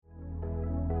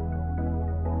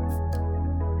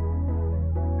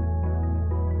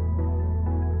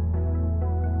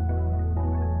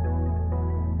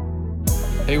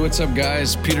Hey, what's up,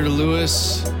 guys? Peter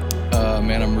Lewis.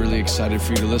 Man, I'm really excited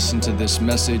for you to listen to this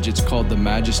message. It's called The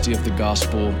Majesty of the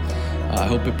Gospel. I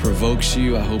hope it provokes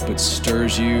you. I hope it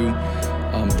stirs you.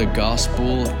 The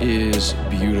gospel is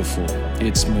beautiful.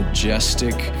 It's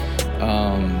majestic.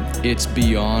 It's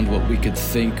beyond what we could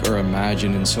think or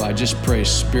imagine. And so I just pray,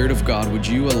 Spirit of God, would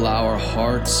you allow our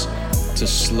hearts to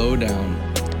slow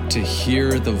down, to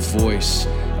hear the voice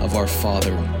of our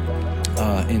Father,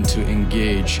 and to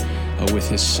engage with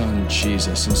his son,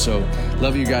 Jesus. And so,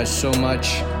 love you guys so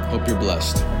much. Hope you're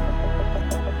blessed.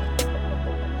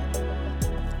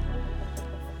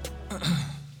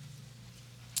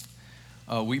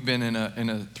 We've been in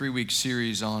a 3-week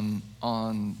series on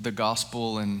the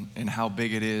gospel and how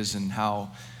big it is and how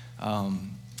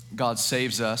God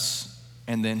saves us,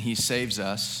 and then he saves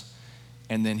us,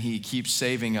 and then he keeps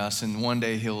saving us, and one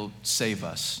day he'll save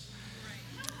us.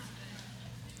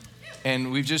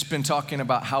 And we've just been talking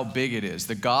about how big it is.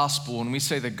 The gospel, when we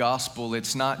say the gospel,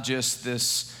 it's not just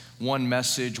this one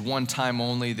message, one time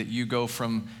only that you go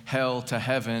from hell to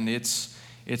heaven. It's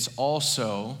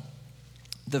also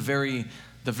the very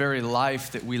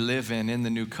life that we live in the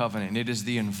new covenant. It is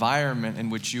the environment in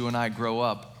which you and I grow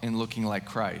up in looking like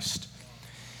Christ.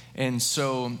 And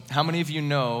so, how many of you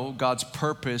know God's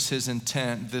purpose, his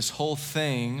intent, this whole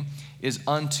thing is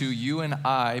unto you and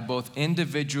I, both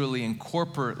individually and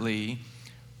corporately,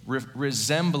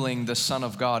 resembling the Son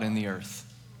of God in the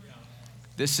earth.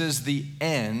 This is the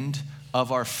end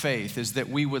of our faith, is that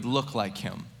we would look like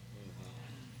him.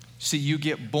 See, you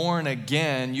get born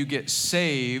again, you get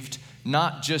saved,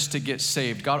 not just to get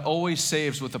saved. God always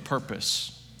saves with a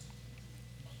purpose.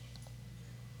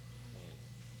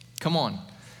 Come on.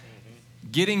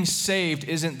 Getting saved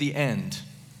isn't the end.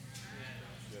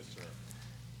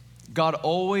 God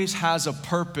always has a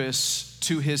purpose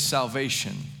to his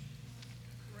salvation.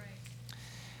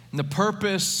 And the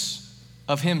purpose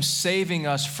of him saving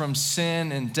us from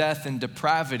sin and death and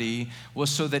depravity was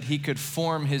so that he could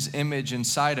form his image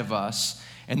inside of us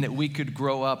and that we could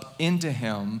grow up into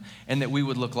him and that we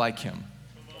would look like him.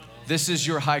 This is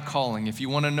your high calling. If you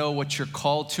want to know what you're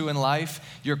called to in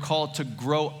life, you're called to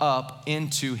grow up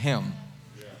into him.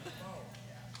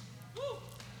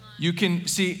 You can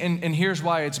see, and here's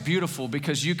why it's beautiful,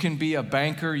 because you can be a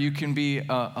banker, you can be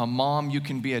a mom, you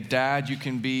can be a dad, you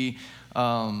can be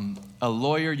a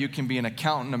lawyer, you can be an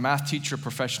accountant, a math teacher, a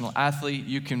professional athlete,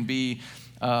 you can be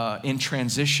in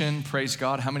transition, praise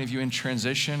God. How many of you in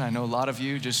transition? I know a lot of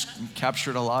you, just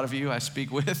captured a lot of you I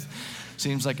speak with.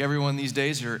 Seems like everyone these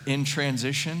days are in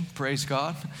transition, praise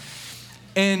God.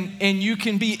 And you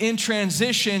can be in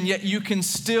transition, yet you can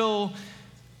still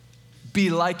be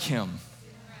like him.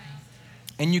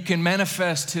 And you can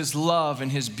manifest his love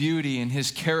and his beauty and his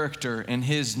character and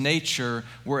his nature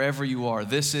wherever you are.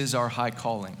 This is our high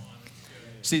calling.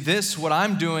 See, what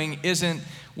I'm doing this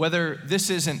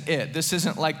isn't it. This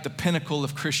isn't like the pinnacle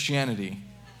of Christianity.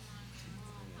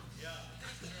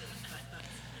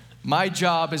 My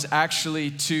job is actually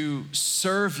to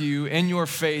serve you in your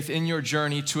faith, in your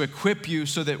journey, to equip you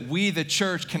so that we, the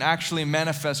church, can actually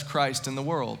manifest Christ in the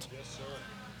world.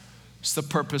 It's the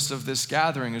purpose of this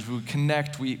gathering. As we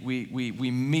connect, we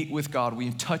meet with God,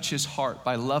 we touch his heart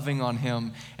by loving on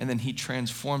him, and then he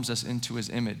transforms us into his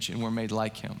image, and we're made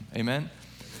like him. Amen?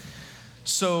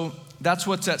 So that's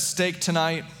what's at stake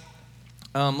tonight.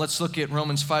 Let's look at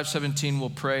Romans 5:17.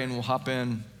 We'll pray and we'll hop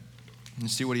in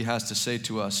and see what he has to say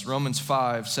to us. Romans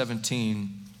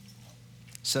 5:17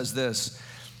 says this: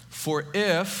 "For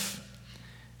if,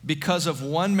 because of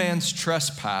one man's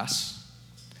trespass,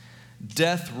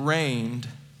 death reigned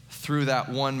through that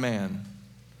one man,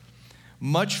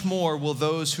 much more will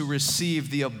those who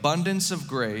receive the abundance of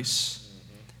grace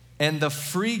and the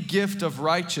free gift of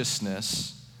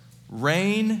righteousness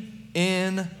reign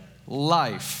in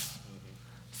life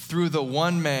through the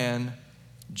one man,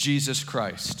 Jesus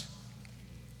Christ."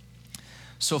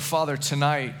 So, Father,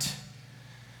 tonight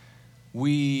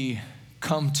we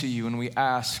come to you and we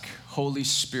ask, Holy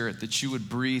Spirit, that you would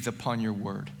breathe upon your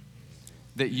word,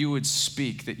 that you would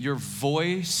speak, that your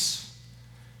voice,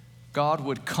 God,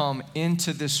 would come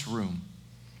into this room.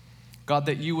 God,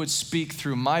 that you would speak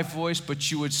through my voice,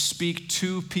 but you would speak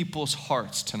to people's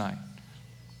hearts tonight.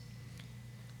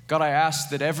 God, I ask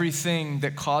that everything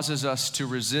that causes us to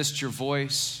resist your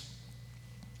voice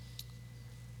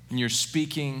and your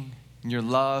speaking and your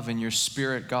love and your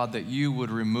spirit, God, that you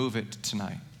would remove it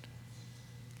tonight.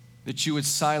 That you would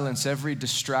silence every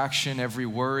distraction, every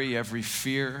worry, every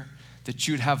fear, that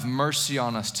you'd have mercy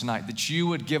on us tonight, that you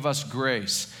would give us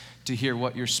grace to hear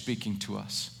what you're speaking to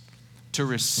us, to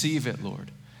receive it,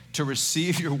 Lord, to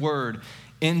receive your word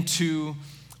into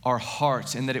our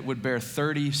hearts, and that it would bear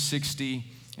 30, 60,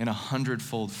 and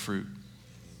 100-fold fruit.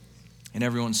 And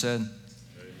everyone said,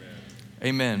 Amen.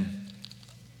 Amen.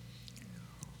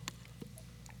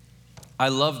 I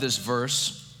love this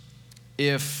verse.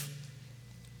 I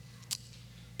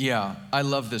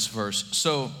love this verse.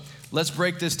 So let's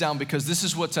break this down, because this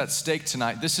is what's at stake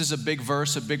tonight. This is a big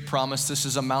verse, a big promise. This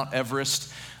is a Mount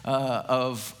Everest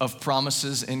of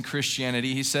promises in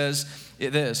Christianity. He says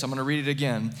this, I'm going to read it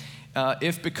again.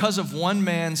 If because of one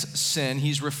man's sin,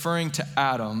 he's referring to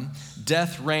Adam,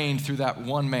 death reigned through that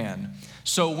one man.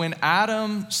 So when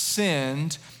Adam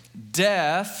sinned,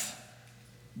 death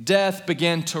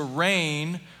began to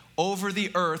reign over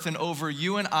the earth and over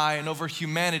you and I and over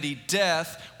humanity.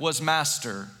 Death was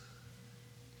master.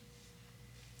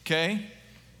 Okay?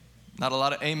 Not a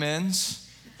lot of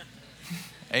amens.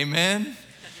 Amen.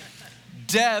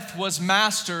 Death was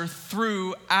master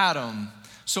through Adam.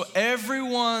 So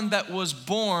everyone that was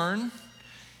born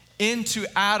into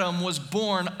Adam was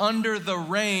born under the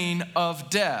reign of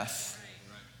death,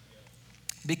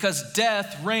 because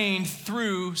death reigned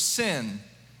through sin.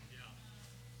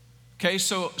 Okay,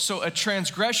 so a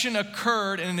transgression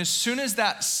occurred, and as soon as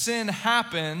that sin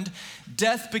happened,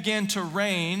 death began to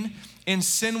reign, and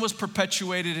sin was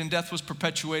perpetuated, and death was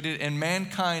perpetuated, and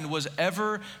mankind was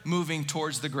ever moving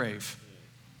towards the grave.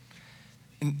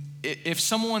 And if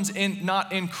someone's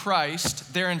not in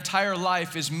Christ, their entire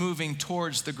life is moving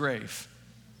towards the grave.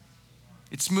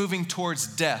 It's moving towards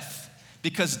death,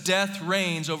 because death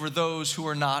reigns over those who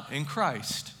are not in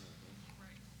Christ.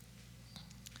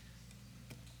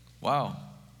 Wow.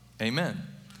 Amen.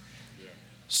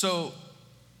 So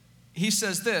he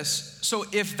says this. So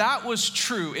if that was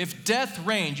true, if death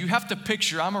reigned, you have to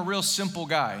picture, I'm a real simple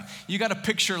guy. You got to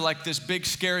picture like this big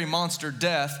scary monster,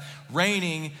 death,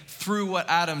 reigning through what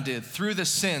Adam did, through the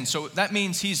sin. So that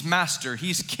means he's master,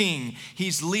 he's king,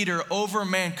 he's leader over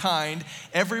mankind.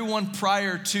 Everyone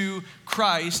prior to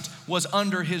Christ was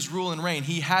under his rule and reign.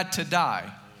 He had to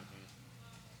die.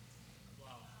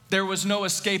 There was no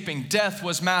escaping. Death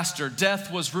was master, death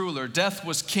was ruler, death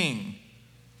was king.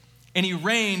 And he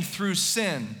reigned through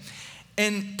sin.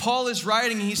 And Paul is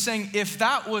writing, he's saying, if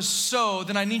that was so,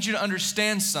 then I need you to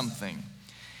understand something.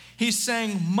 He's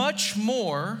saying, much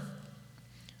more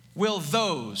will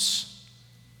those.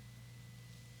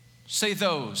 Say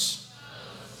those.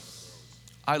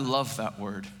 I love that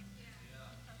word.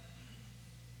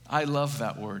 I love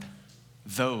that word.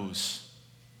 Those.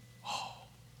 Oh,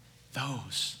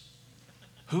 those.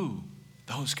 Who?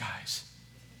 Those guys.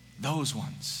 Those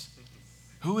ones.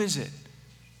 Who is it?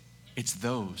 It's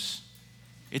those.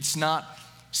 It's not,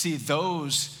 see,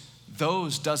 those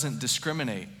doesn't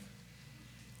discriminate.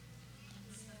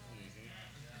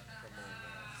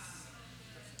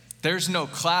 There's no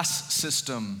class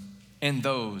system in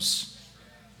those.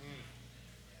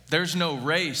 There's no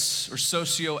race or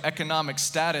socioeconomic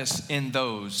status in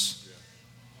those.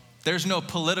 There's no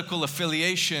political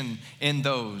affiliation in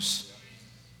those.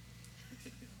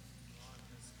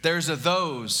 There's a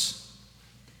those.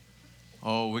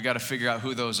 Oh, we got to figure out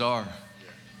who those are.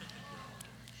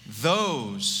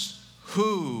 Those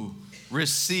who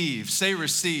receive. Say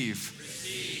receive.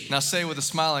 Receive. Now say it with a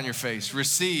smile on your face.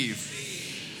 Receive. Receive.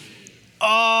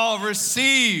 Oh,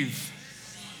 receive.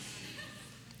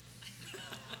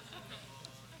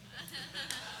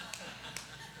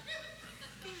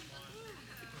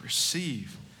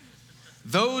 Receive.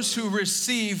 Those who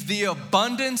receive the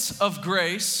abundance of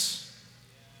grace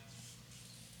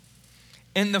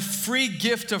and the free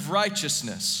gift of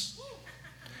righteousness,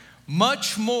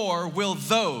 much more will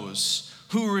those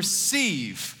who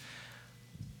receive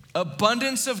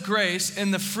abundance of grace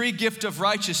and the free gift of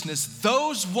righteousness,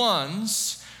 those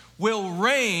ones will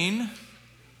reign,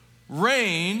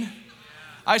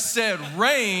 I said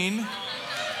reign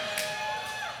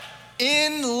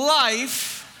in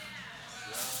life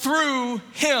through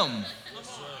him.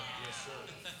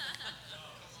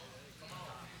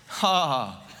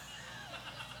 Ha.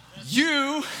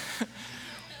 You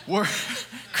were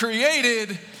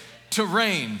created to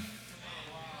reign.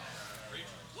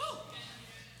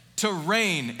 To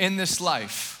reign in this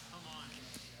life.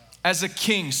 As a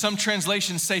king. Some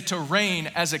translations say to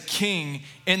reign as a king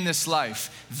in this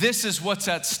life. This is what's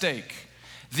at stake.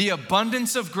 The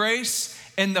abundance of grace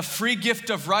and the free gift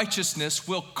of righteousness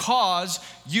will cause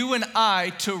you and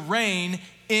I to reign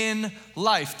in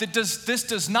life. This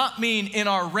does not mean in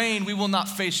our reign we will not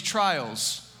face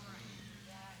trials.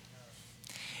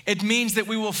 It means that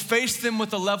we will face them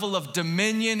with a level of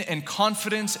dominion and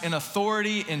confidence and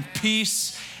authority and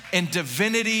peace and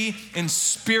divinity and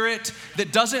spirit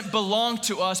that doesn't belong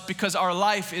to us because our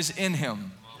life is in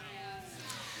him.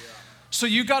 So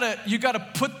you gotta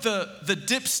put the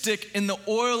dipstick in the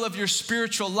oil of your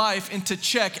spiritual life into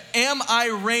check. Am I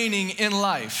reigning in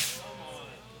life?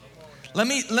 Let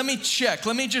me check.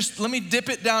 Let me dip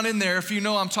it down in there. If you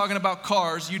know I'm talking about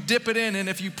cars, you dip it in, and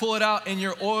if you pull it out in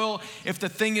your oil, if the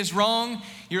thing is wrong,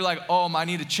 you're like, oh, I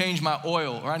need to change my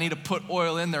oil, or I need to put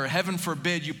oil in there. Heaven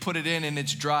forbid you put it in and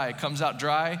it's dry. It comes out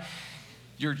dry,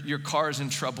 your car is in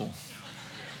trouble.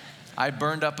 I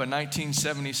burned up a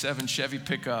 1977 Chevy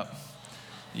pickup.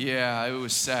 Yeah, it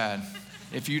was sad.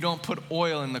 If you don't put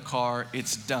oil in the car,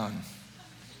 it's done.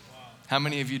 How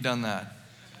many of you done that?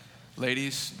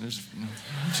 Ladies, I'm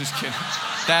just kidding.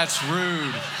 That's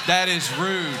rude. That is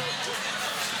rude.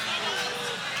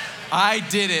 I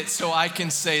did it, so I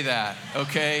can say that,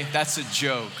 okay? That's a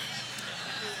joke.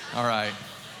 All right.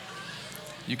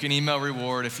 You can email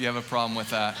reward if you have a problem with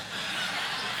that.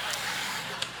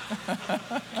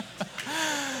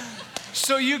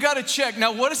 So you got to check.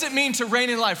 Now, what does it mean to reign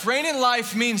in life? Reign in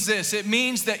life means this. It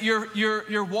means that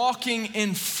you're walking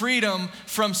in freedom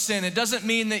from sin. It doesn't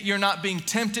mean that you're not being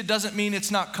tempted. It doesn't mean it's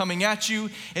not coming at you.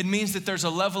 It means that there's a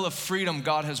level of freedom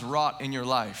God has wrought in your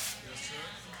life. Yes, sir.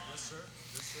 Yes, sir.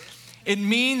 Yes, sir. It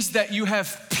means that you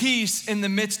have peace in the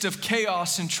midst of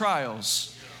chaos and trials.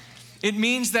 It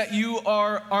means that you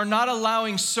are not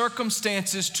allowing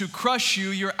circumstances to crush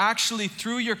you. You're actually,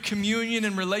 through your communion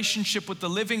and relationship with the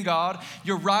living God,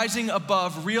 you're rising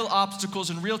above real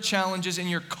obstacles and real challenges, and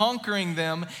you're conquering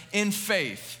them in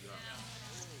faith.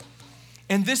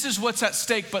 And this is what's at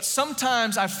stake. But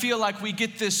sometimes I feel like we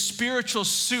get this spiritual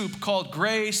soup called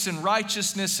grace and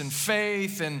righteousness and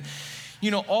faith and,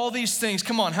 all these things.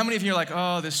 Come on, how many of you are like,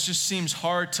 oh, this just seems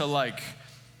hard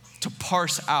to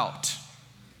parse out?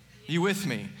 You with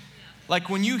me? Like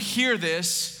when you hear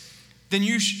this, then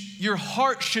your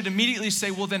heart should immediately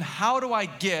say, well, then how do I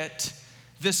get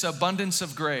this abundance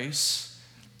of grace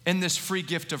and this free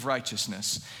gift of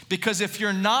righteousness? Because if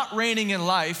you're not reigning in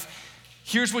life,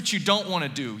 here's what you don't want to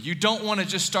do. You don't want to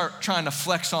just start trying to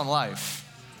flex on life.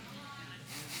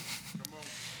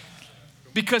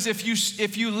 Because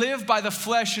if you live by the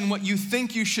flesh and what you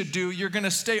think you should do, you're going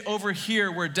to stay over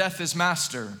here where death is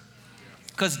master.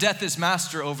 Because death is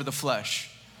master over the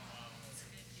flesh.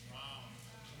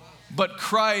 But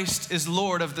Christ is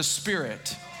Lord of the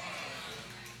Spirit.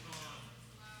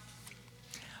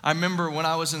 I remember when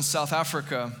I was in South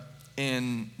Africa,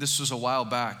 and this was a while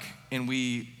back, and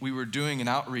we were doing an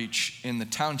outreach in the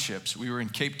townships. We were in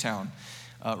Cape Town,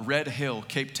 Red Hill,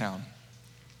 Cape Town.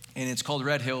 And it's called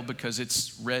Red Hill because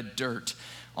it's red dirt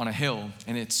on a hill,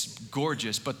 and it's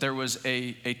gorgeous. But there was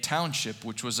a township,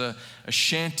 which was a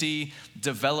shanty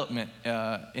development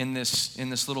in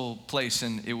this little place,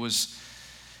 and it was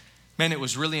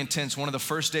really intense. One of the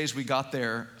first days we got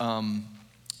there,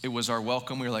 it was our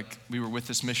welcome. We were with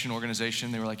this mission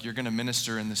organization. They were like, "You're going to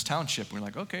minister in this township." And we were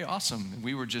like, "Okay, awesome." And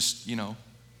we were just,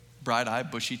 bright-eyed,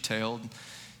 bushy-tailed,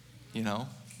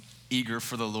 eager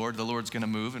for the Lord. The Lord's going to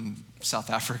move, and South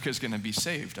Africa is going to be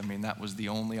saved. I mean, that was the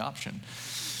only option.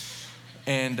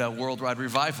 And worldwide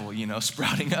revival,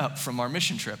 sprouting up from our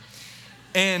mission trip.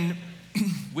 And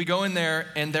we go in there,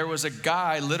 and there was a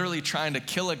guy literally trying to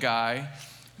kill a guy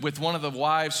with one of the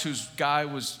wives whose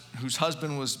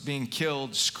husband was being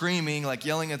killed, screaming,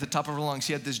 yelling at the top of her lungs.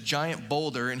 He had this giant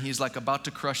boulder, and he's about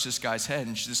to crush this guy's head.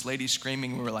 And this lady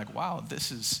screaming. We were like, wow,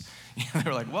 this is, they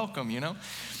were like, welcome,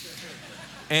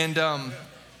 And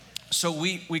so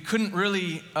we couldn't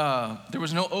really, there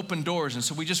was no open doors, and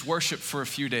so we just worshiped for a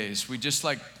few days. We just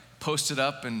posted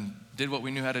up and did what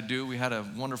we knew how to do. We had a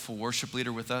wonderful worship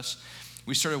leader with us.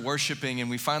 We started worshiping, and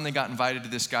we finally got invited to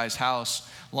this guy's house.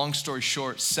 Long story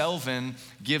short, Selvin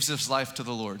gives his life to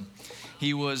the Lord.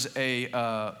 He was a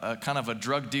kind of a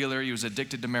drug dealer. He was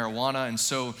addicted to marijuana, and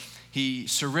so he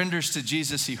surrenders to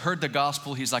Jesus. He heard the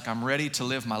gospel. He's like, I'm ready to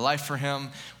live my life for him.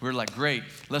 We were like, great,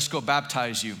 let's go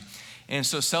baptize you. And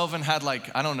so Selvin had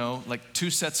 2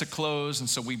 sets of clothes. And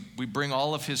so we bring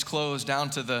all of his clothes down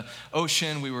to the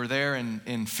ocean. We were there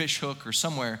in Fish Hook or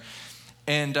somewhere.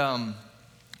 And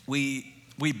we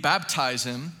baptize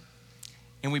him,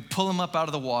 and we pull him up out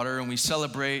of the water, and we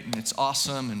celebrate, and it's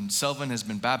awesome. And Selvin has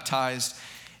been baptized.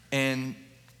 And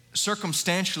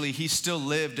circumstantially, he still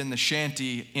lived in the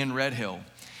shanty in Red Hill.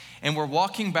 And we're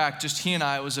walking back, just he and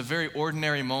I. It was a very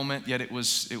ordinary moment, yet it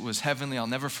was heavenly. I'll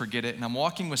never forget it. And I'm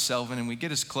walking with Selvin, and we get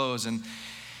his clothes.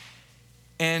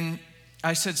 And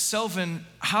I said, Selvin,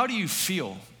 how do you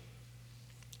feel?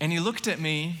 And he looked at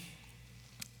me,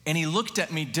 and he looked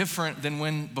at me different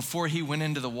than before he went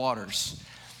into the waters.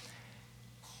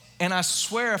 And I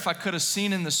swear if I could have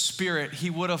seen in the spirit, he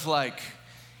would have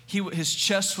his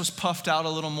chest was puffed out a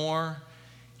little more.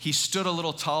 he stood a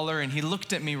little taller and he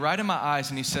looked at me right in my eyes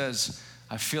and he says,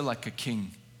 I feel like a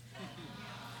king.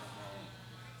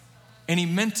 And he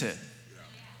meant it.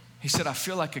 He said, I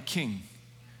feel like a king.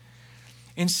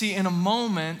 And see, in a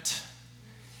moment,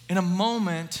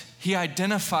 he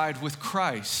identified with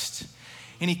Christ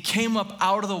and he came up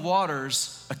out of the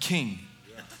waters a king.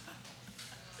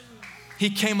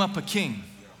 He came up a king.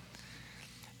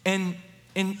 And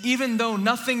even though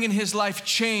nothing in his life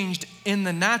changed in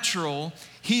the natural,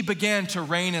 he began to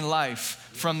reign in life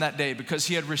from that day because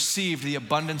he had received the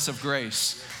abundance of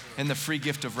grace and the free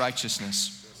gift of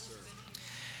righteousness.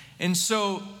 And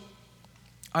so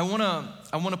I want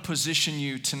to position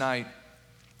you tonight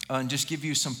and just give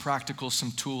you some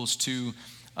tools to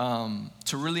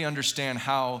really understand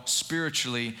how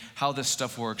spiritually how this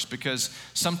stuff works, because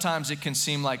sometimes it can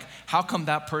seem like, how come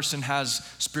that person has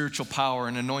spiritual power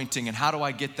and anointing, and how do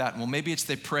I get that? Well, maybe it's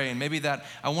they pray, and maybe that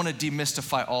I want to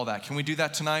demystify all that. Can we do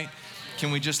that tonight?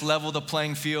 Can we just level the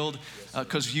playing field?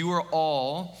 Because you are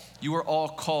all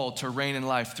called to reign in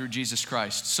life through Jesus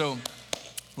Christ. So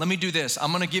let me do this.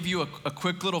 I'm going to give you a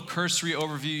quick little cursory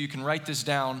overview. You can write this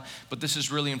down, but this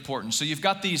is really important. So you've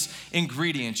got these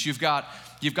ingredients. You've got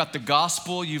the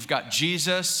gospel, you've got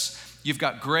Jesus, you've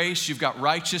got grace, you've got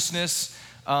righteousness.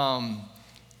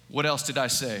 What else did I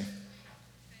say?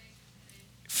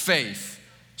 Faith.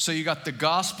 So you got the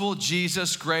gospel,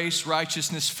 Jesus, grace,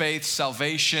 righteousness, faith,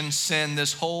 salvation, sin,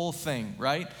 this whole thing,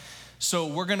 right? So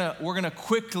we're gonna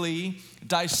quickly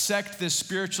dissect this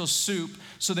spiritual soup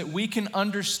so that we can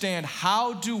understand,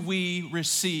 how do we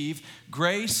receive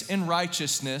grace and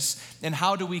righteousness, and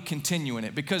how do we continue in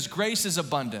it? Because grace is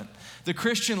abundant. The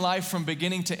Christian life from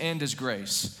beginning to end is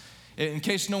grace. In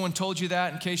case no one told you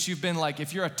that, in case you've been like,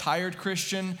 if you're a tired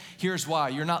Christian, here's why.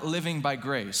 You're not living by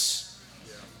grace.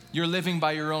 You're living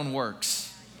by your own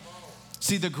works.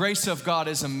 See, the grace of God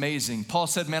is amazing. Paul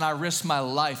said, man, I risked my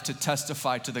life to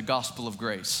testify to the gospel of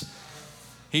grace.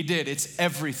 He did. It's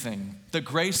everything. The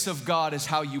grace of God is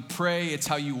how you pray. It's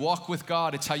how you walk with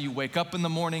God. It's how you wake up in the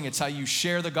morning. It's how you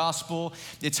share the gospel.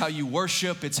 It's how you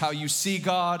worship. It's how you see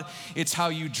God. It's how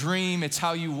you dream. It's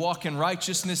how you walk in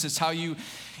righteousness.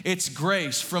 It's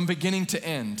grace from beginning to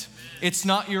end. It's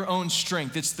not your own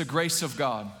strength. It's the grace of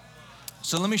God.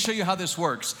 So let me show you how this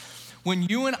works. When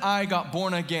you and I got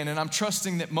born again, and I'm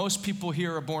trusting that most people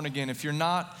here are born again. If you're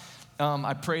not,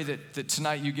 I pray that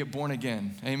tonight you get born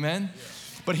again. Amen? Yeah.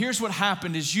 But here's what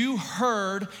happened is you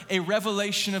heard a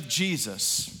revelation of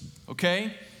Jesus,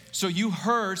 okay? So you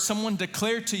heard someone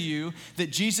declare to you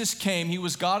that Jesus came. He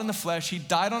was God in the flesh. He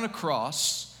died on a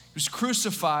cross. He was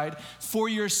crucified for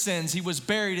your sins. He was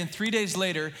buried, and 3 days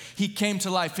later, he came to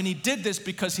life. And he did this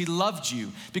because he loved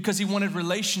you, because he wanted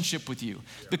relationship with you,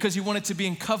 because he wanted to be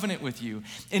in covenant with you.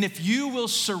 And if you will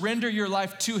surrender your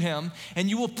life to him, and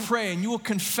you will pray, and you will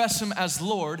confess him as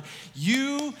Lord,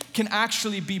 you can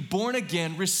actually be born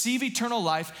again, receive eternal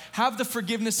life, have the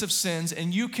forgiveness of sins,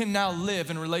 and you can now live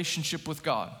in relationship with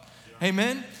God.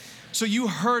 Amen? So you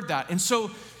heard that. And so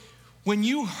when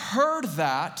you heard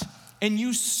that, and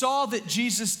you saw that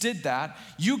Jesus did that,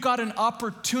 you got an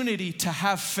opportunity to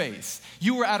have faith.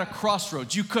 You were at a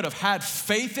crossroads. You could have had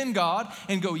faith in God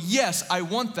and go, yes, I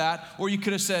want that. Or you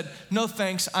could have said, no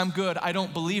thanks, I'm good. I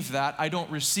don't believe that. I don't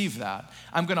receive that.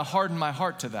 I'm gonna harden my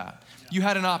heart to that. You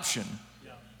had an option.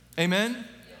 Amen?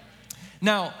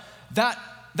 Now, that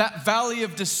valley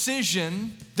of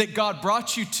decision that God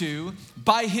brought you to,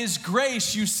 by his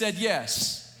grace, you said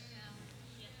yes.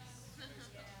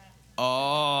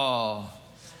 Oh,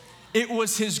 it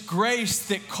was his grace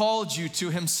that called you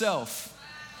to himself,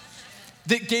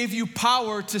 that gave you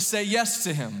power to say yes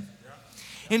to him.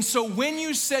 And so when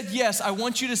you said yes, I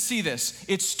want you to see this.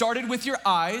 It started with your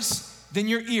eyes, then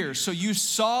your ears. So you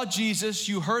saw Jesus,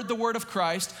 you heard the word of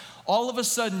Christ. All of a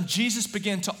sudden, Jesus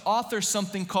began to author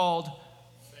something called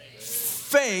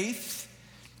faith,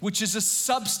 which is a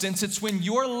substance. It's when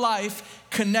your life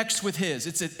connects with his.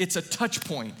 It's a touch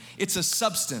point. It's a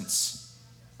substance.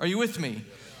 Are you with me?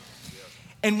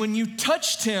 And when you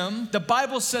touched him, the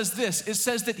Bible says this. It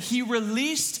says that he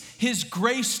released his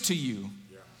grace to you.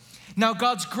 Now,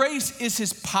 God's grace is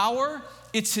his power.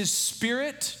 It's his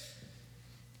spirit.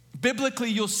 Biblically,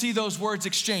 you'll see those words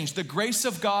exchanged. The grace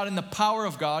of God and the power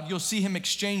of God, you'll see him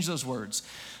exchange those words.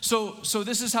 So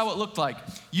this is how it looked like.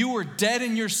 You were dead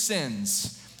in your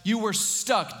sins. You were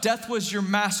stuck. Death was your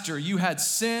master. You had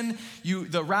sin.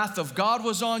 The wrath of God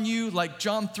was on you, like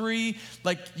John 3.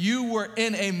 Like you were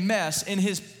in a mess. And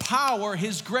his power,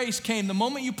 his grace came the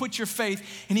moment you put your faith,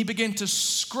 and he began to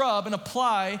scrub and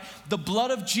apply the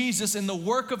blood of Jesus and the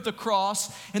work of the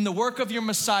cross and the work of your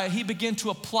Messiah. He began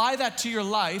to apply that to your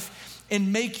life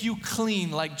and make you clean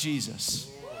like Jesus.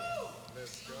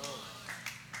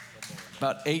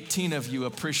 About 18 of you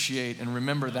appreciate and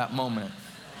remember that moment.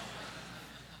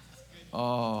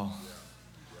 Oh,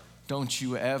 don't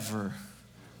you ever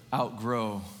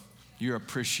outgrow your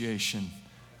appreciation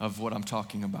of what I'm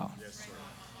talking about. Yes, sir.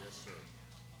 Yes, sir.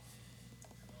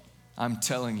 I'm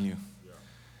telling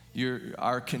you,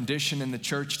 our condition in the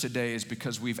church today is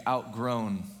because we've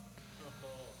outgrown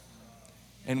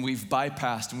and we've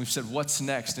bypassed and we've said, what's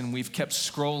next? And we've kept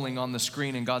scrolling on the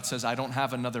screen and God says, I don't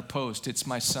have another post. It's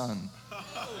my son.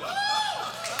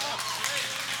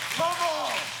 Come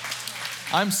on.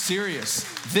 I'm serious.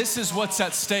 This is what's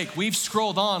at stake. We've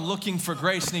scrolled on looking for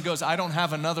grace and he goes, I don't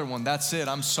have another one. That's it.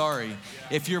 I'm sorry.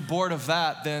 If you're bored of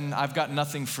that, then I've got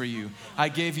nothing for you. I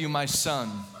gave you my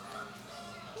son.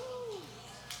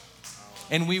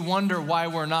 And we wonder why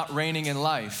we're not reigning in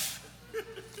life.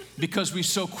 Because we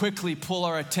so quickly pull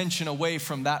our attention away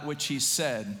from that which he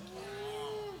said.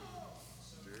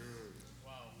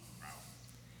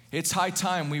 It's high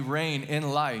time we reign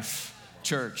in life,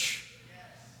 church.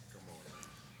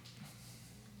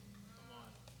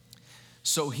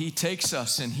 So he takes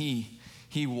us and he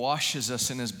washes us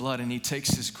in his blood, and he takes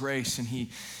his grace and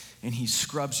he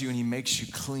scrubs you and he makes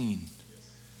you clean.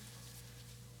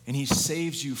 And he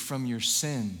saves you from your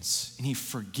sins, and he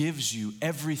forgives you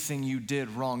everything you did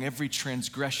wrong, every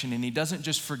transgression. And he doesn't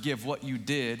just forgive what you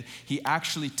did, he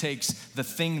actually takes the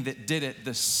thing that did it,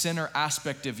 the sinner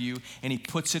aspect of you, and he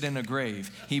puts it in a grave.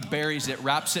 He buries it,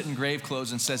 wraps it in grave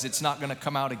clothes, and says it's not going to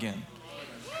come out again.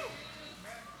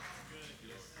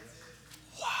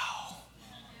 Wow.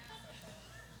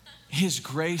 His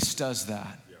grace does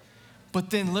that. But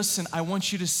then listen, I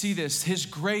want you to see this. His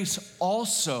grace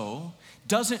also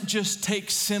doesn't just take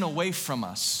sin away from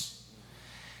us.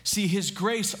 See, his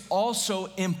grace also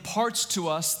imparts to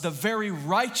us the very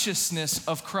righteousness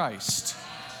of Christ.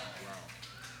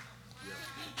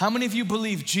 How many of you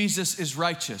believe Jesus is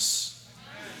righteous?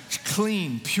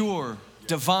 Clean, pure,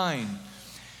 divine.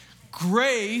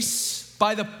 Grace,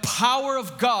 by the power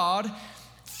of God,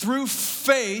 through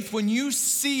faith, when you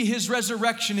see his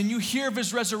resurrection and you hear of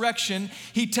his resurrection,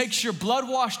 he takes your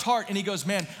blood-washed heart and he goes,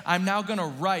 man, I'm now going to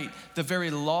write the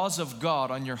very laws of God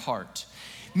on your heart.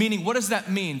 Meaning, what does that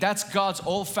mean? That's God's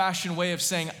old-fashioned way of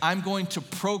saying, I'm going to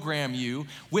program you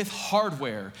with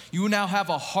hardware. You now have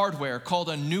a hardware called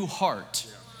a new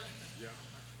heart.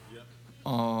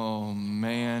 Oh,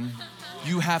 man.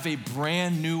 You have a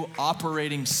brand new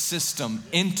operating system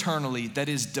internally that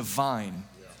is divine.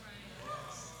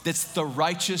 That's the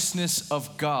righteousness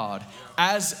of God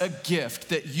as a gift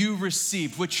that you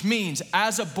received, which means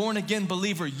as a born again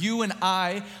believer, you and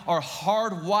I are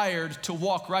hardwired to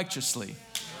walk righteously.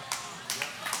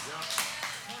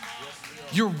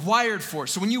 You're wired for it.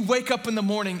 So when you wake up in the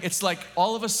morning, it's like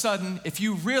all of a sudden, if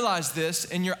you realize this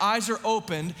and your eyes are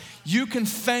opened, you can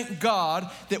thank God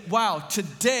that, wow,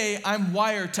 today I'm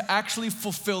wired to actually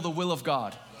fulfill the will of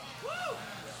God.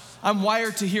 I'm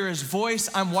wired to hear his voice.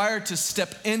 I'm wired to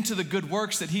step into the good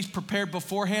works that he's prepared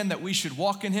beforehand, that we should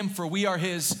walk in him, for we are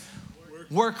his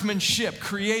workmanship,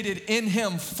 created in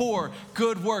him for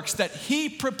good works that he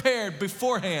prepared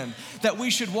beforehand, that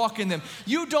we should walk in them.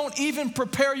 You don't even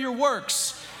prepare your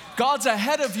works. God's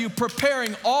ahead of you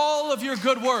preparing all of your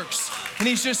good works. And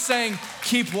he's just saying,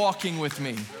 keep walking with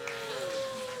me.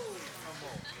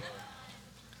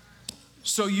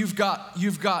 So you've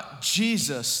got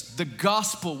Jesus, the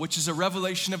gospel, which is a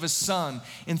revelation of his son.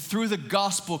 And through the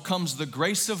gospel comes the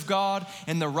grace of God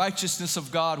and the righteousness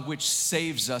of God, which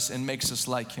saves us and makes us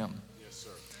like him. Yes, sir.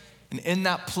 And in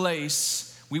that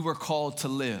place, we were called to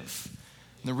live.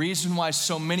 And the reason why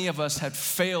so many of us have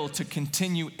failed to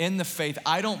continue in the faith,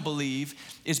 I don't believe,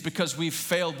 is because we've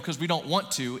failed because we don't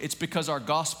want to. It's because our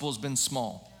gospel has been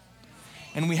small.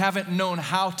 And we haven't known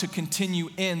how to continue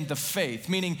in the faith.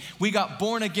 Meaning, we got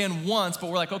born again once, but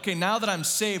we're like, okay, now that I'm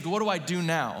saved, what do I do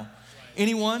now?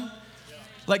 Anyone?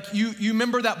 Like you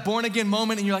remember that born again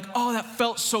moment and you're like, oh, that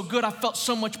felt so good. I felt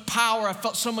so much power. I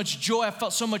felt so much joy. I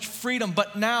felt so much freedom.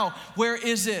 But now, where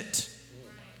is it?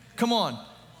 Come on.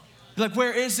 You're like,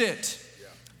 where is it?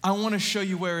 I want to show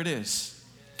you where it is.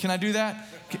 Can I do that?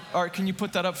 All right, can you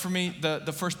put that up for me,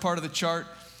 the first part of the chart?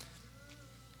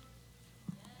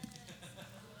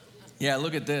 Yeah,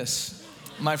 look at this.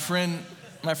 My friend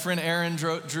Aaron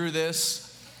drew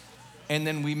this, and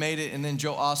then we made it, and then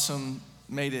Joe Awesome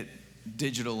made it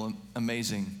digital,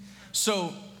 amazing.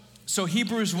 So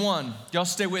Hebrews 1, y'all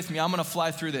stay with me. I'm going to fly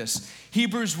through this.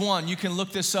 Hebrews 1, you can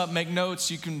look this up, make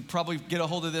notes. You can probably get a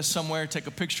hold of this somewhere, take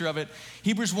a picture of it.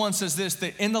 Hebrews 1 says this,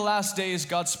 that in the last days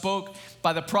God spoke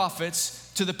by the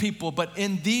prophets to the people, but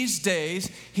in these days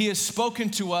he has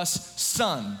spoken to us,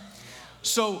 Son.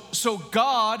 So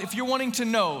God, if you're wanting to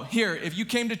know, here, if you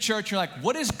came to church, you're like,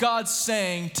 what is God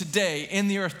saying today in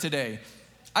the earth today?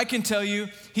 I can tell you,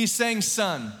 he's saying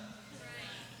son.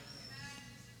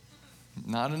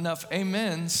 Not enough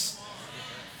amens.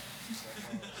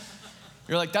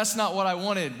 You're like, that's not what I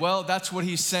wanted. Well, that's what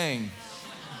he's saying.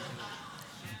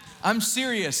 I'm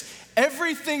serious.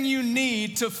 Everything you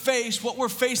need to face what we're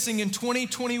facing in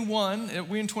 2021, are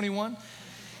we in 21?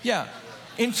 Yeah,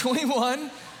 in 21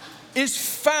 is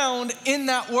found in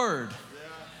that word.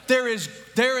 There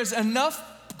is enough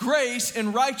grace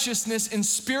and righteousness and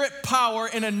spirit power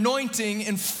and anointing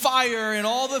and fire and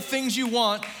all the things you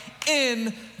want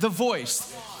in the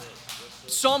voice.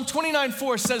 Psalm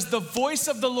 29:4 says, the voice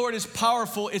of the Lord is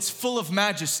powerful, it's full of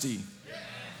majesty.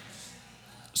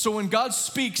 So when God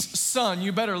speaks, son,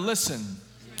 you better listen.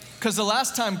 Because the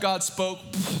last time God spoke,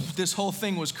 this whole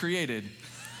thing was created.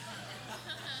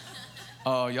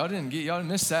 Oh, y'all didn't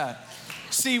miss that.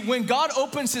 See, when God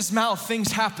opens his mouth,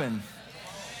 things happen.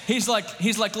 He's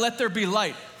like, let there be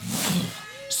light.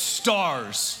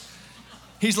 Stars.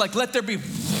 He's like, let there be.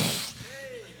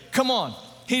 Come on.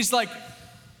 He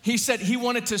said he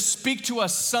wanted to speak to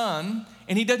us, son,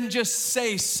 and he didn't just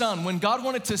say son. When God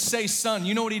wanted to say son,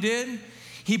 you know what he did?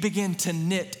 He began to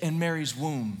knit in Mary's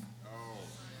womb.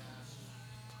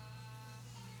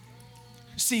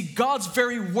 See, God's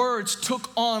very words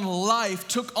took on life,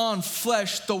 took on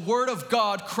flesh. The Word of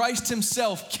God, Christ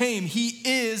himself came. He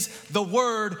is the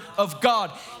Word of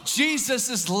God.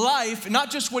 Jesus' life, not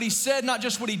just what he said, not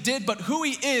just what he did, but who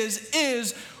he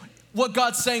is what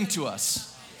God's saying to us.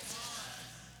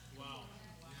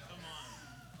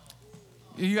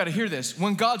 You got to hear this.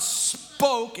 When God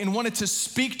spoke and wanted to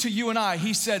speak to you and I,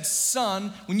 he said,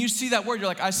 son, when you see that word, you're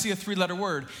like, I see a 3-letter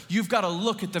word. You've got to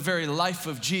look at the very life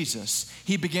of Jesus.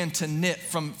 He began to knit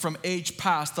from age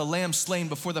past, the lamb slain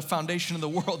before the foundation of the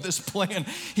world, this plan.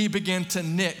 He began to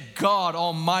knit God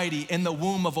Almighty in the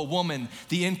womb of a woman,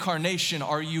 the incarnation.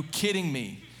 Are you kidding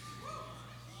me?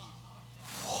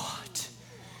 What?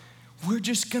 We're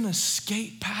just going to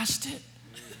skate past it?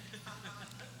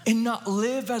 And not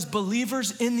live as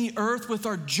believers in the earth with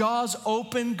our jaws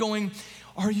open going,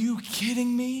 are you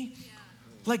kidding me?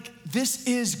 Like, this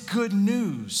is good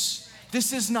news.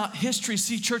 This is not history.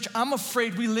 See, church, I'm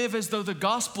afraid we live as though the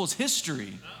gospel is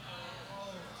history.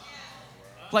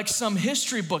 Like some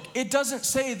history book. It doesn't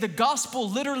say the gospel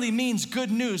literally means good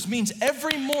news. Means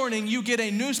every morning you get a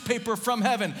newspaper from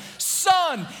heaven.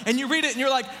 Son! And you read it and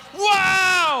you're like,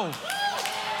 wow!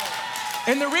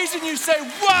 And the reason you say,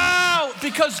 wow,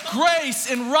 because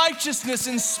grace and righteousness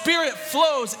and spirit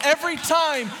flows every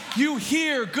time you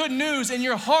hear good news and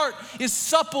your heart is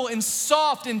supple and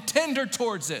soft and tender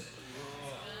towards it.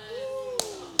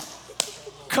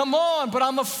 Come on, but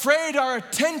I'm afraid our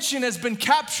attention has been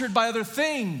captured by other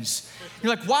things.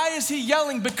 You're like, why is he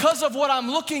yelling? Because of what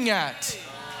I'm looking at.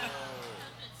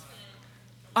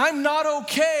 I'm not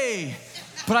okay,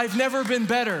 but I've never been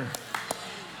better.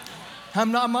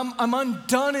 I'm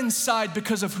undone inside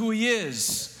because of who he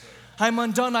is. I'm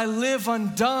undone. I live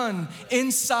undone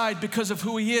inside because of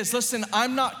who he is. Listen,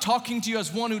 I'm not talking to you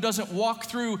as one who doesn't walk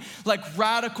through like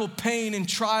radical pain and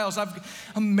trials.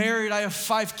 I'm married. I have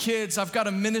 5 kids. I've got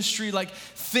a ministry. Like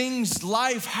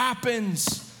life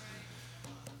happens.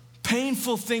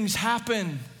 Painful things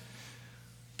happen.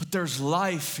 But there's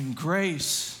life and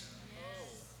grace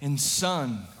in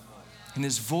Son and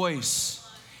his voice.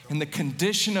 And the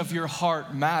condition of your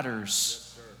heart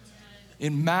matters. It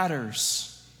matters.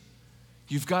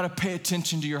 You've got to pay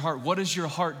attention to your heart. What does your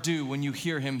heart do when you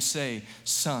hear him say,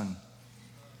 son?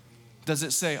 Does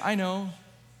it say, I know?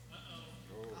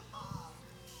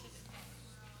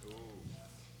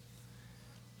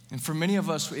 And for many of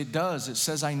us, it does. It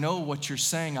says, I know what you're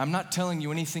saying. I'm not telling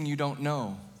you anything you don't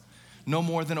know. No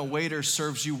more than a waiter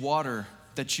serves you water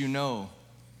that you know.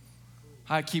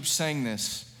 I keep saying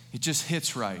this. It just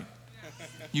hits right.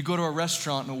 You go to a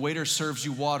restaurant and a waiter serves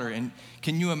you water, and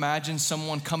can you imagine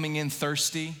someone coming in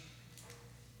thirsty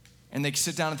and they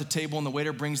sit down at the table and the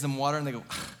waiter brings them water and they go,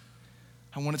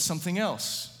 I wanted something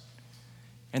else.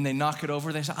 And they knock it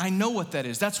over. They say, I know what that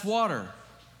is. That's water.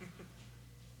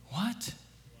 What?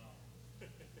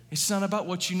 It's not about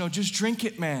what you know. Just drink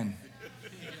it, man.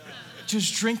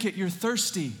 Just drink it. You're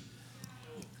thirsty.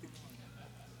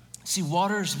 See,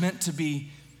 water is meant to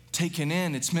be taken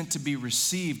in. It's meant to be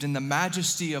received. And the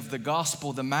majesty of the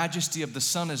gospel, the majesty of the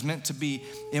Son is meant to be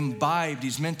imbibed.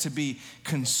 He's meant to be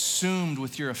consumed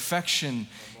with your affection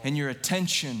and your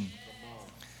attention.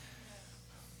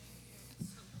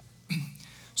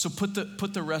 So put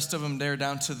the rest of them there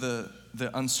down to the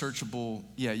unsearchable.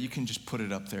 Yeah, you can just put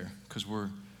it up there because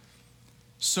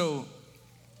so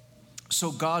So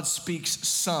God speaks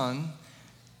son,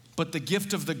 but the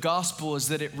gift of the gospel is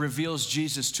that it reveals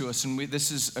Jesus to us. And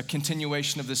this is a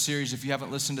continuation of the series. If you haven't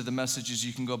listened to the messages,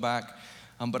 you can go back.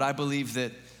 But I believe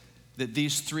that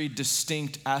these three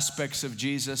distinct aspects of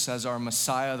Jesus as our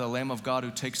Messiah, the Lamb of God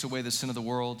who takes away the sin of the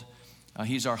world.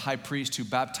 He's our high priest who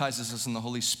baptizes us in the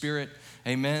Holy Spirit.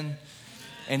 Amen.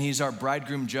 And he's our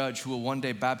bridegroom judge who will one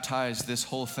day baptize this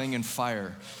whole thing in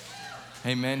fire.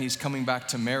 Amen. He's coming back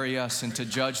to marry us and to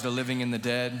judge the living and the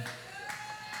dead.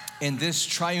 And this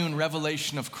triune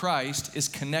revelation of Christ is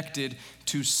connected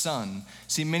to Son.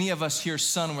 See, many of us hear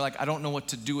Son, we're like, I don't know what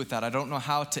to do with that. I don't know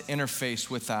how to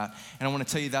interface with that. And I want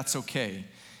to tell you that's okay.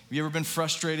 Have you ever been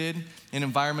frustrated in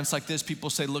environments like this? People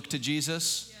say, look to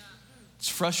Jesus. Yeah. It's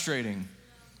frustrating.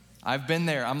 I've been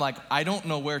there. I'm like, I don't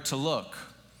know where to look.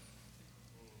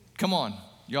 Come on.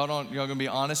 Y'all gonna be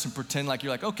honest and pretend like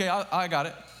you're like, okay, I got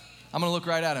it. I'm gonna look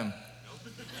right at him.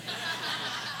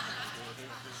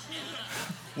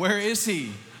 Where is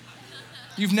he?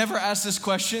 You've never asked this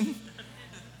question?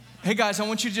 Hey guys, I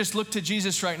want you to just look to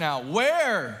Jesus right now.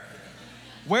 Where?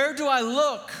 Where do I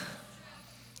look?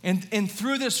 And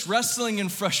through this wrestling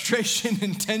and frustration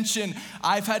and tension,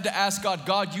 I've had to ask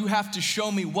God, you have to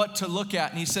show me what to look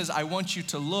at. And he says, I want you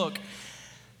to look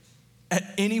at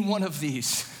any one of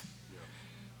these.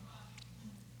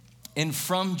 And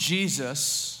from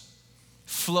Jesus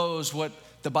flows what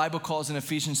the Bible calls in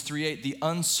Ephesians 3:8, the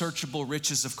unsearchable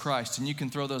riches of Christ. And you can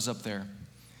throw those up there.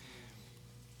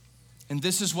 And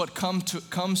this is what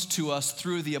comes to us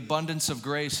through the abundance of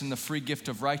grace and the free gift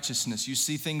of righteousness. You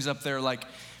see things up there like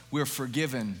we're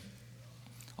forgiven.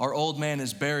 Our old man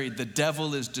is buried. The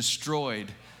devil is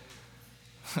destroyed.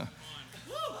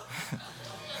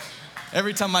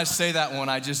 Every time I say that one,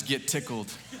 I just get tickled.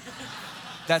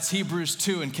 That's Hebrews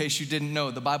 2, in case you didn't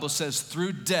know. The Bible says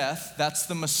through death, that's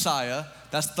the Messiah,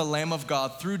 that's the Lamb of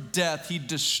God. Through death, he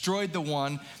destroyed the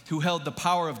one who held the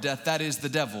power of death, that is the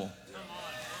devil.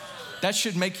 That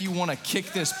should make you want to kick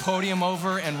this podium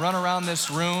over and run around this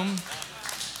room.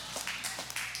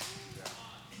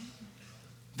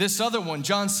 This other one,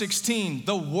 John 16,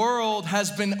 the world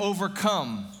has been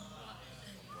overcome.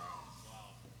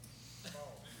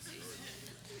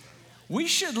 We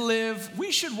should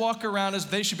walk around as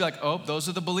they should be like, oh, those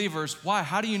are the believers. Why?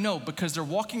 How do you know? Because they're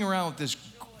walking around with this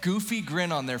goofy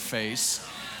grin on their face.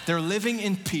 They're living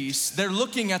in peace. They're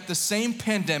looking at the same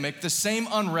pandemic, the same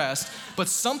unrest, but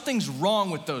something's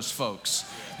wrong with those folks.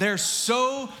 They're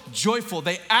so joyful.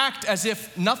 They act as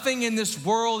if nothing in this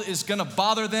world is gonna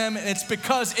bother them, and it's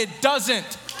because it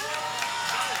doesn't.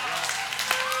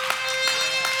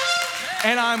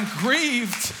 And I'm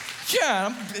grieved.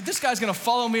 Yeah, this guy's gonna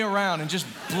follow me around and just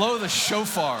blow the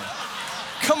shofar.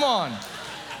 Come on.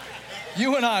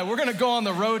 You and I, we're gonna go on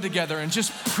the road together and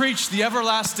just preach the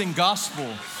everlasting gospel.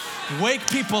 Wake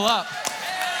people up.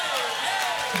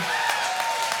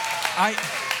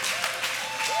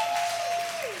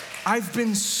 I've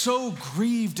been so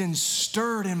grieved and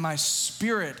stirred in my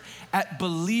spirit at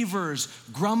believers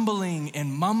grumbling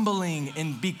and mumbling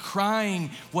and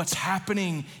decrying what's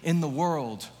happening in the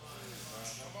world.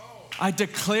 I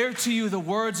declare to you the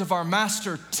words of our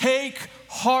master, take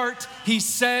heart, he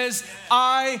says,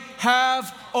 I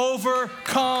have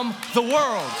overcome the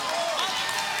world.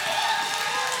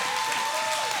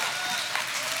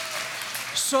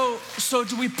 So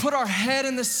do we put our head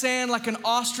in the sand like an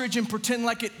ostrich and pretend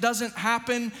like it doesn't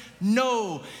happen?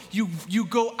 No, you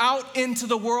go out into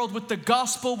the world with the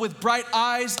gospel with bright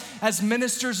eyes as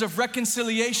ministers of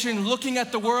reconciliation, looking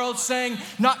at the world saying,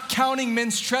 not counting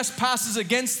men's trespasses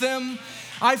against them.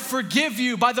 I forgive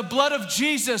you by the blood of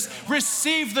Jesus.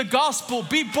 Receive the gospel,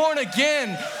 be born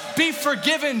again, be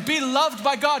forgiven, be loved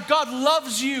by God. God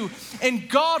loves you, and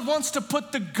God wants to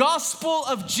put the gospel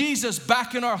of Jesus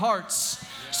back in our hearts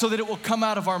so that it will come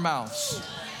out of our mouths.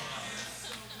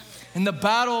 And the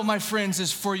battle, my friends,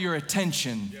 is for your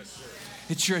attention.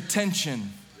 It's your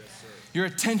attention. Your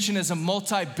attention is a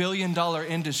multi-billion-dollar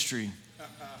industry.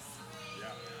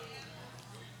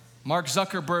 Mark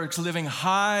Zuckerberg's living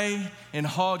high in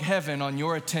hog heaven on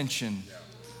your attention.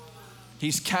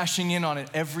 He's cashing in on it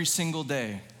every single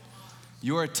day.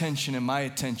 Your attention and my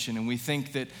attention. And we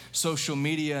think that social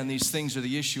media and these things are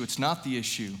the issue. It's not the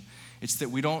issue. It's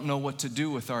that we don't know what to do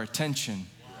with our attention.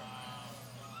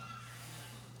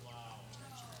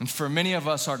 And for many of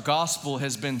us, our gospel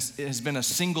has been a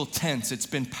single tense. It's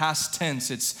been past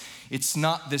tense. It's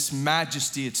not this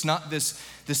majesty. It's not this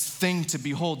thing to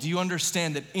behold. Do you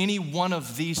understand that any one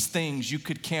of these things you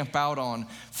could camp out on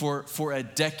for a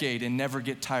decade and never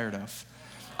get tired of?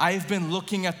 I've been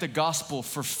looking at the gospel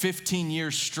for 15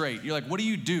 years straight. You're like, what do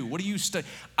you do? What do you study?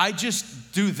 I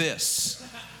just do this.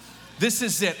 This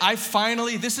is it.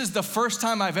 This is the first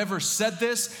time I've ever said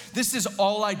this. This is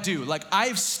all I do. Like,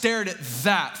 I've stared at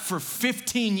that for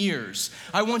 15 years.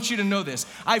 I want you to know this.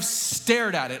 I've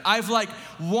stared at it. I've like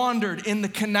wandered in the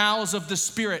canals of the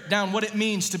Spirit down what it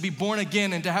means to be born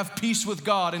again and to have peace with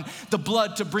God and the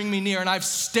blood to bring me near. And I've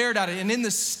stared at it. And in the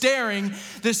staring,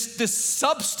 this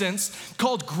substance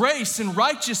called grace and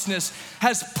righteousness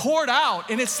has poured out.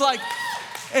 And it's like,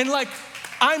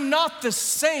 I'm not the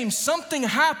same. Something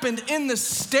happened in the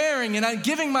staring, and I'm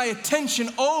giving my attention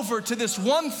over to this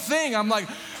one thing. I'm like,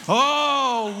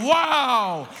 oh,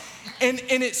 wow. And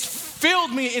it's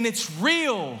filled me, and it's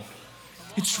real.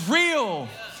 It's real.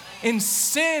 In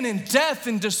sin and death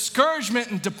and discouragement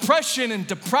and depression and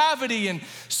depravity and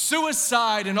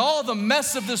suicide and all the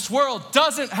mess of this world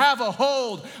doesn't have a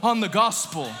hold on the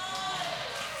gospel,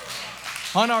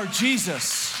 on our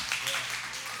Jesus.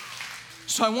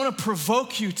 So I want to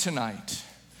provoke you tonight.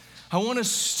 I want to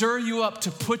stir you up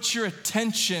to put your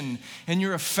attention and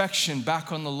your affection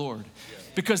back on the Lord.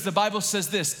 Because the Bible says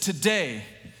this, today,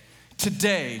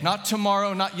 not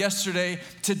tomorrow, not yesterday,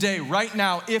 today, right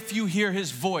now, if you hear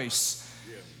his voice,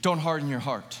 don't harden your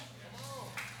heart.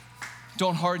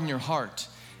 Don't harden your heart.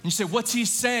 And you say, what's he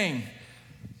saying?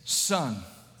 Son.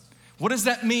 What does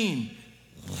that mean?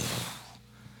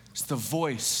 It's the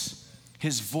voice.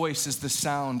 His voice is the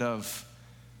sound of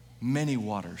many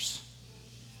waters.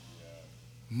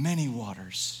 Many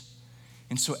waters.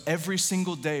 And so every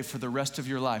single day for the rest of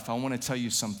your life, I want to tell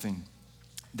you something.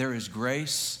 There is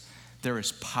grace, there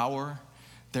is power,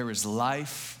 there is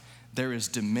life, there is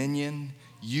dominion.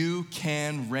 You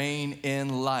can reign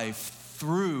in life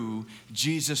through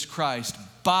Jesus Christ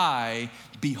by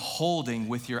beholding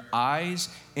with your eyes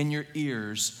and your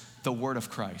ears the word of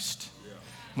Christ.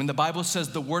 When the Bible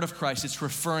says the word of Christ, it's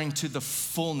referring to the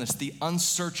fullness, the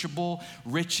unsearchable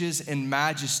riches and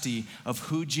majesty of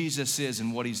who Jesus is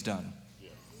and what he's done.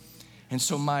 And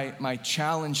so my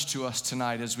challenge to us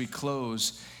tonight as we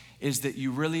close is that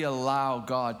you really allow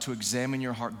God to examine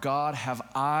your heart. God, have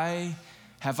I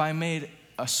made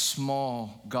a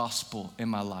small gospel in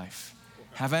my life?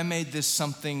 Have I made this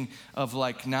something of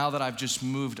like, now that I've just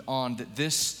moved on, that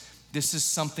this is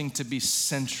something to be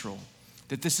central?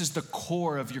 That this is the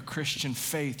core of your Christian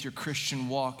faith, your Christian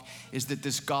walk, is that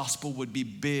this gospel would be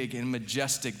big and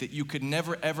majestic, that you could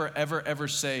never, ever, ever, ever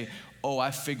say, oh,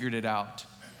 I figured it out.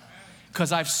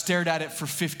 Because I've stared at it for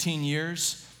 15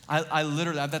 years. I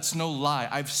literally, that's no lie.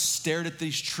 I've stared at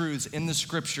these truths in the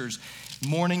scriptures.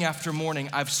 Morning after morning,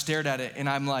 I've stared at it, and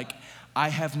I'm like, I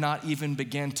have not even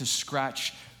begun to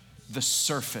scratch the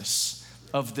surface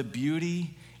of the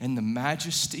beauty and the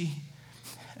majesty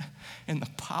and the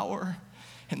power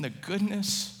and the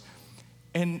goodness.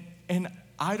 And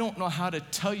I don't know how to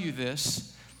tell you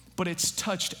this, but it's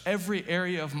touched every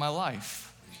area of my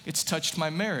life. It's touched my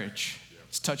marriage.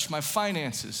 It's touched my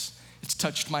finances. It's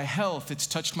touched my health. It's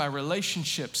touched my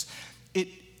relationships.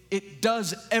 It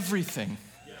does everything.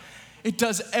 It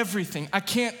does everything. I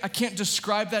can't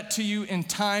describe that to you in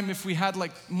time. If we had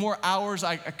like more hours,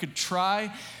 I could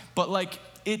try. But like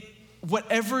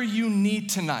whatever you need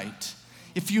tonight,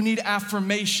 if you need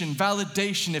affirmation,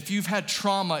 validation, if you've had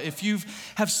trauma, if you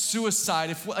have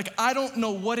suicide, I don't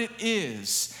know what it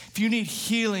is. If you need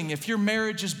healing, if your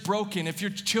marriage is broken, if your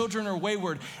children are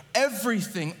wayward,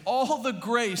 everything, all the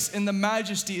grace and the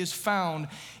majesty is found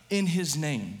in his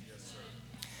name.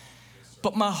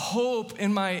 But my hope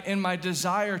and my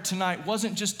desire tonight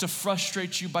wasn't just to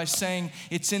frustrate you by saying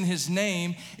it's in his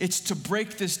name. It's to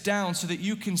break this down so that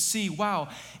you can see, wow,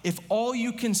 if all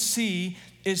you can see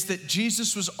is that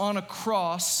Jesus was on a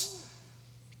cross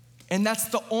and that's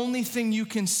the only thing you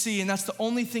can see and that's the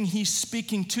only thing he's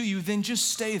speaking to you, then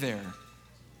just stay there.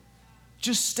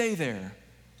 Just stay there.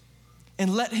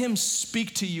 And let him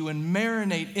speak to you and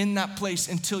marinate in that place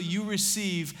until you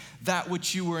receive that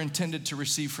which you were intended to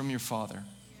receive from your Father.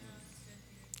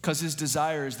 Because his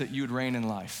desire is that you would reign in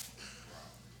life.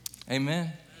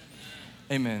 Amen?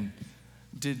 Amen.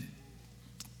 Did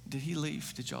he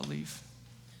leave? Did y'all leave?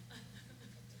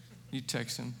 You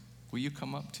text him. Will you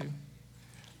come up too?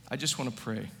 I just want to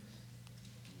pray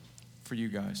for you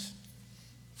guys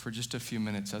for just a few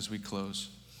minutes as we close.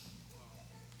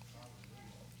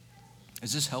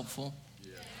 Is this helpful?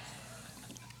 Yeah.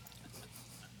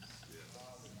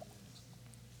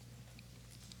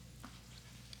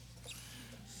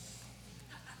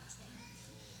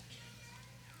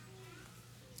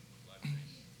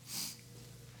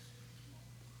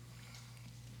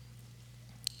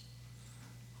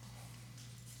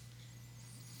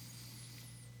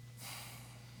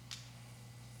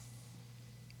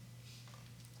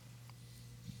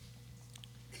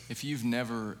 If you've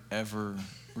never, ever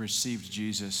received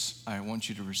Jesus, I want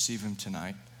you to receive him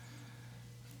tonight.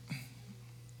 I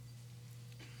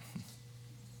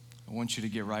want you to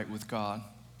get right with God.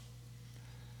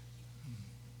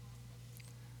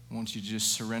 I want you to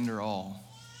just surrender all.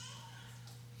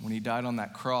 When he died on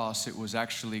that cross, it was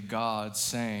actually God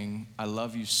saying, I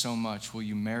love you so much, will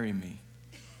you marry me?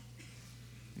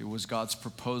 It was God's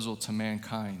proposal to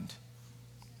mankind.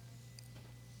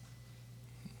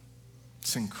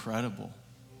 It's incredible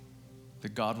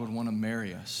that God would want to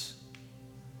marry us.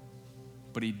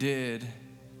 But he did,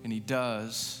 and he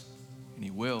does, and he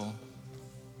will.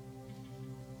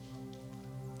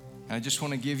 And I just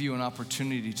want to give you an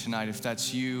opportunity tonight, if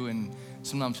that's you. And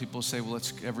sometimes people say, well,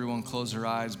 let's everyone close their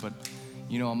eyes. But,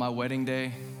 you know, on my wedding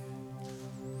day,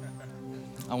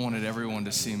 I wanted everyone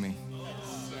to see me.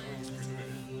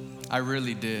 I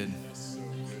really did.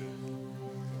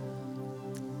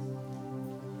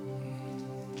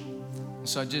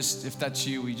 So if that's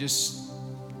you,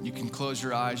 you can close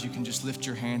your eyes. You can just lift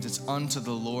your hands. It's unto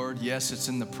the Lord. Yes, it's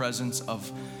in the presence of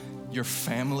your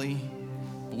family.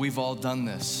 But we've all done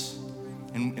this.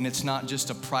 And it's not just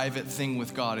a private thing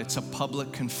with God. It's a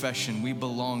public confession. We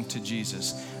belong to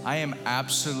Jesus. I'll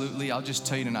just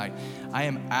tell you tonight, I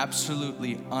am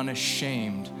absolutely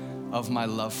unashamed of my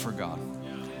love for God.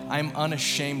 I am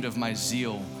unashamed of my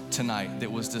zeal tonight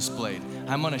that was displayed.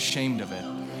 I'm unashamed of it.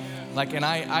 And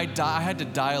I had to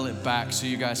dial it back so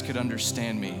you guys could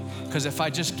understand me. Because if I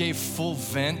just gave full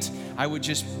vent, I would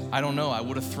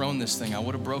have thrown this thing. I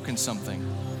would have broken something.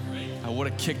 I would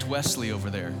have kicked Wesley over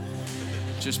there.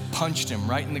 Just punched him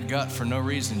right in the gut for no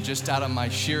reason, just out of my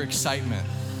sheer excitement.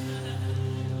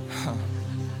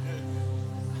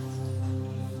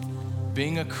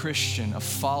 Being a Christian, a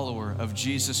follower of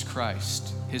Jesus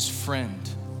Christ, his friend,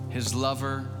 his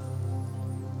lover,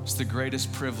 it's the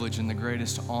greatest privilege and the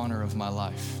greatest honor of my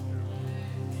life.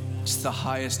 It's the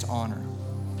highest honor.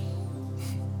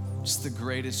 It's the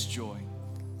greatest joy.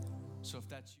 So if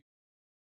that's you.